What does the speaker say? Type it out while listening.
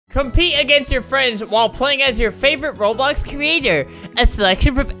Compete against your friends while playing as your favorite Roblox creator. A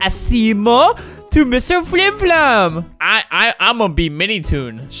selection from Asimo to Mr. Flimflam. I'm gonna be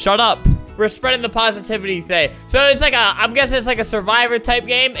Minitoon. Shut up. We're spreading the positivity today. So it's like I'm guessing it's like a survivor type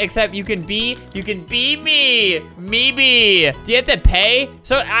game, except you can be me. Do you have to pay?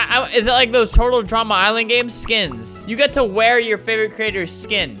 So is it like those Total Drama Island games? Skins. You get to wear your favorite creator's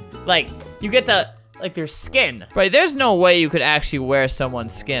skin. Like, you get to, like, their skin. Right, there's no way you could actually wear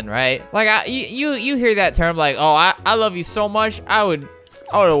someone's skin, right? Like, you hear that term, like, oh, I love you so much, I would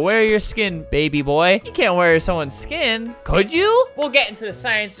wear your skin, baby boy. You can't wear someone's skin. Could you? We'll get into the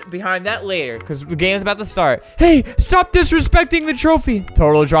science behind that later, because the game's about to start. Hey, stop disrespecting the trophy.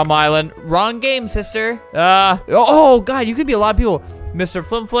 Total Drama Island. Wrong game, sister. Oh, God, you could be a lot of people. Mr.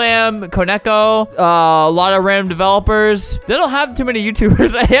 Flimflam, Koneko, a lot of random developers. They don't have too many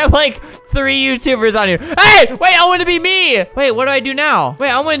YouTubers. I have like 3 YouTubers on here. Hey, wait, I want to be me. Wait, what do I do now?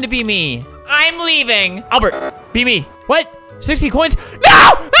 Wait, I want to be me. I'm leaving. Albert, be me. What? 60 coins?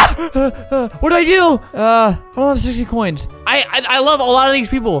 No! What do I do? I don't have 60 coins. I love a lot of these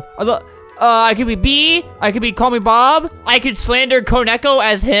people. I could be B. I could be Call Me Bob. I could slander Koneko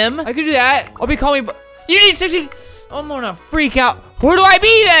as him. I could do that. I'll be Call Me Bob. You need 60. I'm gonna freak out. Who do I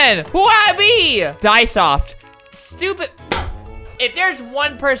be then? Who do I be? Diesoft. Stupid. If there's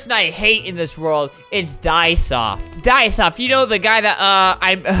one person I hate in this world, it's Diesoft. Diesoft, you know the guy that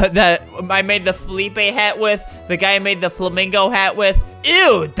I made the Felipe hat with? The guy I made the Flamingo hat with?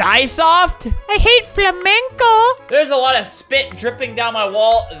 Ew, Diesoft? I hate flamenco. There's a lot of spit dripping down my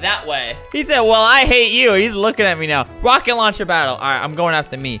wall that way. He said, well, I hate you. He's looking at me now. Rocket launcher battle. All right, I'm going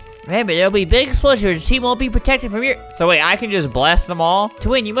after me. Man, but there'll be big explosion. Your team won't be protected from your... So wait, I can just blast them all? To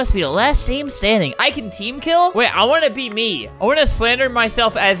win, you must be the last team standing. I can team kill? Wait, I want to be me. I want to slander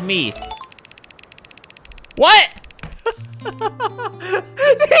myself as me. What?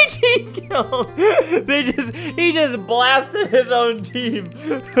 They team killed. He just blasted his own team.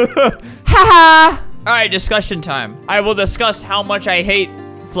 Haha. All right, discussion time. I will discuss how much I hate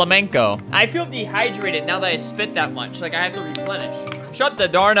flamenco. I feel dehydrated now that I spit that much. Like I have to replenish. Shut the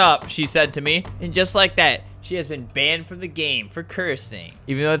darn up, she said to me. And just like that, she has been banned from the game for cursing.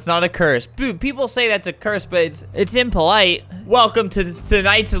 Even though it's not a curse. Dude, people say that's a curse, but it's impolite. Welcome to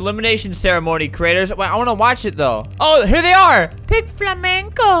tonight's elimination ceremony, creators. Wait, I want to watch it, though. Oh, here they are. Pick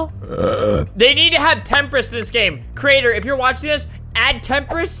flamenco. They need to have Tempest in this game. Creator, if you're watching this, add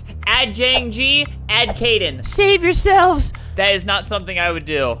Tempest, add Jang G, add Kaden. Save yourselves. That is not something I would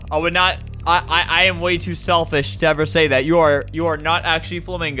do. I would not... I am way too selfish to ever say that. You are not actually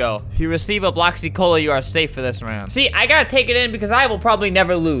Flamingo. If you receive a Bloxxer Cola, you are safe for this round. See, I gotta take it in because I will probably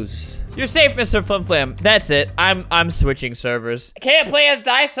never lose. You're safe, Mr. Flimflam. That's it. I'm switching servers. I can't play as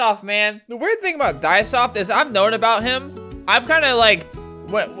Diesoft, man. The weird thing about Diesoft is I've known about him. I've kind of like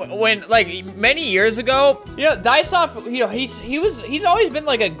when like many years ago, you know, Diesoft, you know, he's always been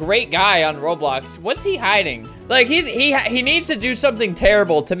like a great guy on Roblox. What's he hiding? Like he needs to do something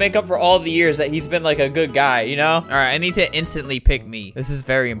terrible to make up for all the years that he's been like a good guy, you know? All right, I need to instantly pick me. This is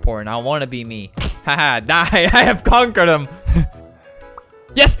very important. I want to be me. Haha, die. I have conquered him.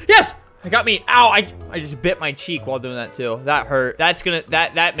 Yes, yes. I got me. Ow, I just bit my cheek while doing that too. That hurt.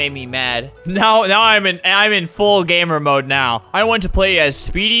 That made me mad. Now I'm in full gamer mode now. I want to play as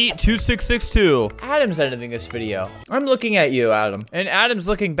Speedy2662. Adam's editing this video. I'm looking at you, Adam. And Adam's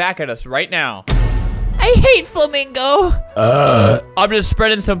looking back at us right now. I hate Flamingo. I'm just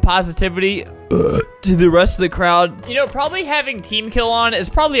spreading some positivity to the rest of the crowd. You know, probably having team kill on is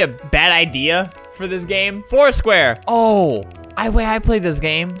probably a bad idea for this game. Foursquare. Oh. I played this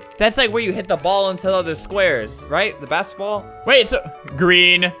game. That's like where you hit the ball into other squares, right? The basketball. Wait, so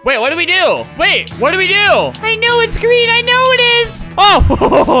green. Wait, what do we do? Wait, what do we do? I know it's green. I know it is.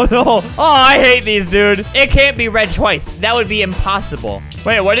 Oh, no. Oh, I hate these, dude. It can't be red twice. That would be impossible.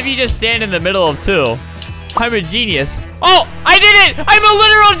 Wait, what if you just stand in the middle of two? I'm a genius. Oh, I did it. I'm a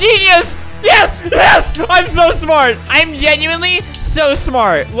literal genius. Yes, yes. I'm so smart. I'm genuinely so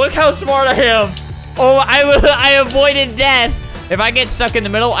smart. Look how smart I am. Oh, I avoided death. If I get stuck in the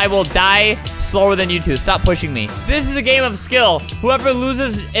middle, I will die slower than you two. Stop pushing me. This is a game of skill. Whoever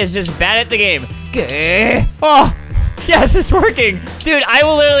loses is just bad at the game. Oh, yes, it's working. Dude, I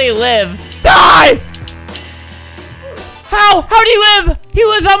will literally live. Die! How? How'd he live? He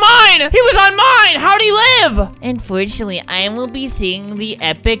was on mine. He was on mine. How'd he live? Unfortunately, I will be seeing the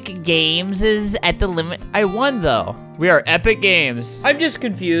Epic Games at the limit. I won, though. We are Epic Games. I'm just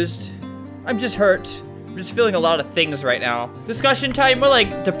confused. I'm just hurt. I'm just feeling a lot of things right now. Discussion time, more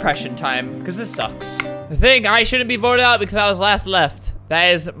like depression time, because this sucks. I think I shouldn't be voted out because I was last left.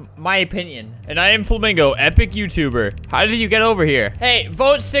 That is my opinion. And I am Flamingo, epic YouTuber. How did you get over here? Hey,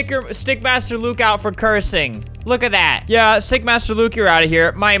 vote Stickmaster Luke out for cursing. Look at that. Yeah, Stickmaster Luke, you're out of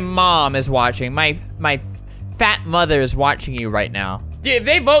here. My mom is watching. My fat mother is watching you right now. Dude, if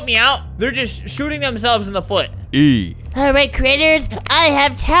they vote me out, they're just shooting themselves in the foot. All right, creators, I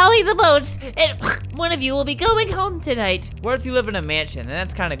have tallied the votes, and one of you will be going home tonight. What if you live in a mansion? Then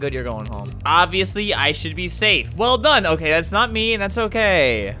that's kind of good you're going home. Obviously, I should be safe. Well done. Okay, that's not me, and that's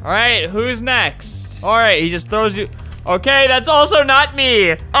okay. All right, who's next? All right, he just throws you. Okay, that's also not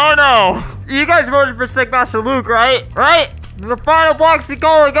me. Oh, no. You guys voted for Stickmaster Luke, right? Right? The final Bloxxer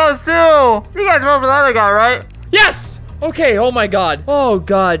Island goes to. You guys voted for the other guy, right? Yes. Okay, oh my god. Oh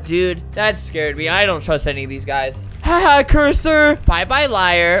god, dude. That scared me. I don't trust any of these guys. Haha, cursor. Bye-bye,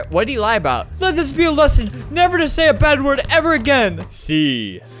 liar. What did he lie about? Let this be a lesson. Never to say a bad word ever again.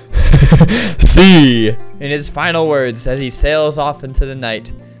 See. See. In his final words as he sails off into the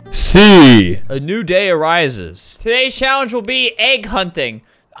night. See. A new day arises. Today's challenge will be egg hunting.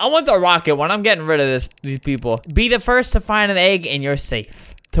 I want the rocket one. I'm getting rid of these people. Be the first to find an egg and you're safe.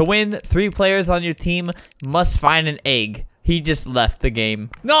 To win, 3 players on your team must find an egg. He just left the game.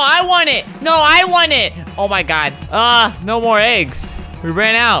 No, I want it. No, I want it. Oh my god. There's no more eggs. We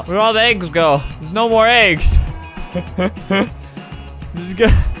ran out. Where'd all the eggs go? There's no more eggs. Just go.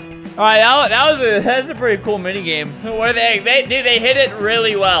 All right, that's a pretty cool mini game. Where are the eggs? They hit it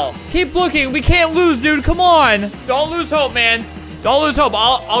really well. Keep looking. We can't lose, dude. Come on. Don't lose hope, man. Don't lose hope.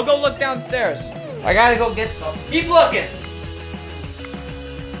 I'll go look downstairs. I gotta go get some. Keep looking.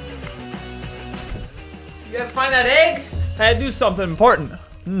 You guys find that egg? I had to do something important.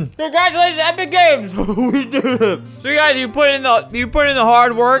 Congratulations, Epic Games! We did it. So you guys, you put in the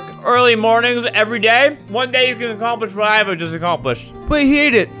hard work, early mornings, every day. One day you can accomplish what I have just accomplished. But he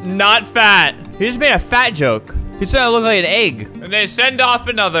ate it. Not fat. He just made a fat joke. He said it looked like an egg. And they send off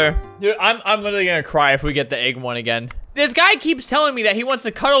another. Dude, I'm literally gonna cry if we get the egg one again. This guy keeps telling me that he wants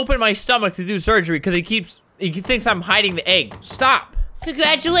to cut open my stomach to do surgery because he thinks I'm hiding the egg. Stop.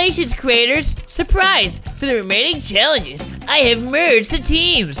 Congratulations, creators. Surprise! For the remaining challenges, I have merged the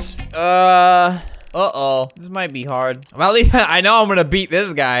teams. Uh-oh. This might be hard. Well, at least I know I'm gonna beat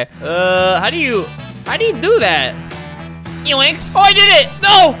this guy. How do you do that? Yoink. Oh, I did it!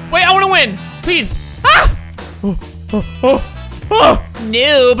 No! Wait, I wanna win! Please! Ah!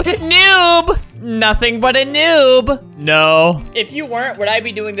 Noob! Noob! Nothing but a noob. No. If you weren't, would I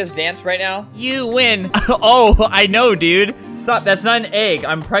be doing this dance right now? You win. Oh, I know, dude. Stop, that's not an egg.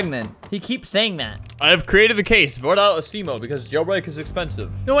 I'm pregnant. He keeps saying that. I have created the case. Vote out Asimo because jailbreak is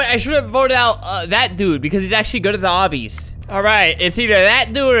expensive. No, wait, I should have voted out that dude because he's actually good at the obbies. All right, it's either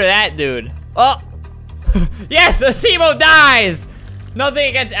that dude or that dude. Oh, yes, Asimo dies. Nothing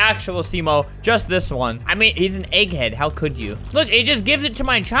against actual Asimo, just this one. I mean, he's an egghead. How could you? Look, it just gives it to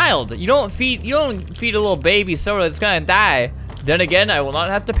my child. You don't feed a little baby soda that's gonna die. Then again, I will not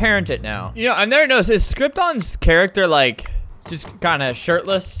have to parent it now. You know, I've never noticed, is Scripton's character like just kind of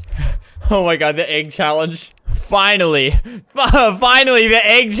shirtless? Oh my god, the egg challenge. Finally, finally the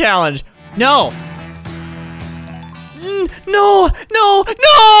egg challenge. No. No, no,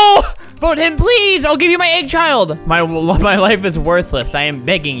 no! Vote him, please! I'll give you my egg child! My life is worthless. I am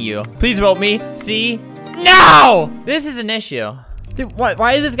begging you. Please vote me. See? No! This is an issue. Dude, why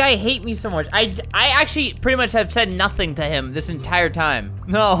does this guy hate me so much? I actually pretty much have said nothing to him this entire time.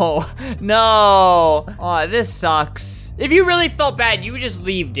 No. No. Oh, this sucks. If you really felt bad, you would just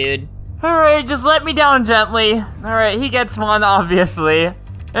leave, dude. Alright, just let me down gently. Alright, he gets one, obviously.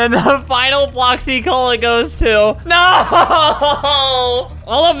 And the final Bloxxer Island goes to... No!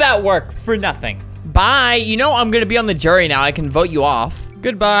 All of that work for nothing. Bye. You know I'm gonna be on the jury now. I can vote you off.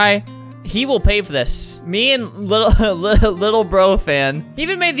 Goodbye. He will pay for this. Me and little bro fan. He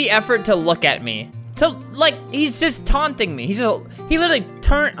even made the effort to look at me. Like, he's just taunting me. He literally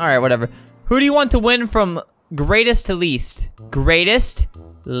turned... All right, whatever. Who do you want to win from greatest to least? Greatest,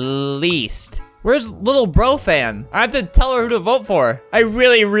 least. Where's little bro fan? I have to tell her who to vote for. I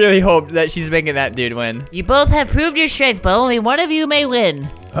really, really hope that she's making that dude win. You both have proved your strength, but only one of you may win.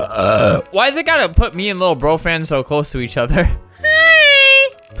 Why is it gotta put me and little bro fan so close to each other?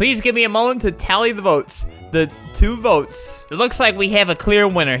 Hi. Please give me a moment to tally the votes. The 2 votes. It looks like we have a clear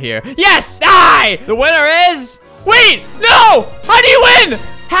winner here. Yes! Die! The winner is... Wait! No! How do you win?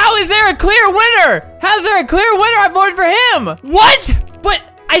 How is there a clear winner? How's there a clear winner? I voted for him. What? But...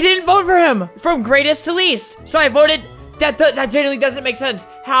 I didn't vote for him from greatest to least. So I voted, that genuinely doesn't make sense.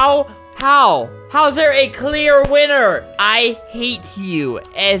 How is there a clear winner? I hate you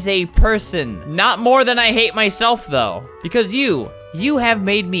as a person. Not more than I hate myself though. Because you have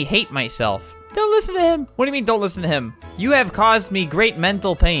made me hate myself. Don't listen to him. What do you mean don't listen to him? You have caused me great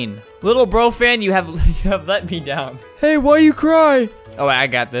mental pain. Little bro fan, you have let me down. Hey, why you cry? Oh, I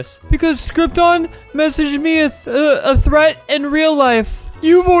got this. Because Scripton messaged me a threat in real life.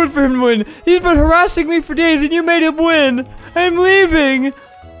 You voted for him to win. He's been harassing me for days and you made him win. I'm leaving.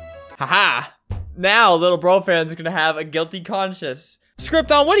 Haha. Now, little bro fan's gonna have a guilty conscience.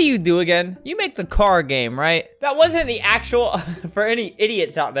 Scripton, what do you do again? You make the car game, right? That wasn't the actual, for any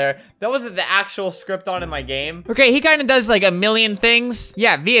idiots out there, that wasn't the actual Scripton in my game. Okay, he kind of does like a million things.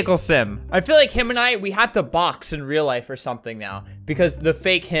 Yeah, vehicle sim. I feel like him and I, we have to box in real life or something now because the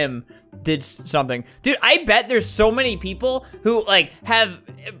fake him did something. Dude, I bet there's so many people who like have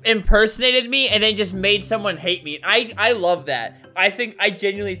impersonated me and then just made someone hate me. I love that. I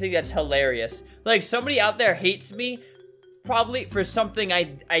genuinely think that's hilarious. Like somebody out there hates me probably for something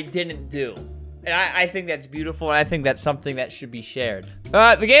I didn't do. And I think that's beautiful, and I think that's something that should be shared.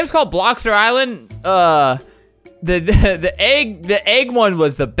 The game's called Bloxxer Island. The egg one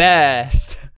was the best.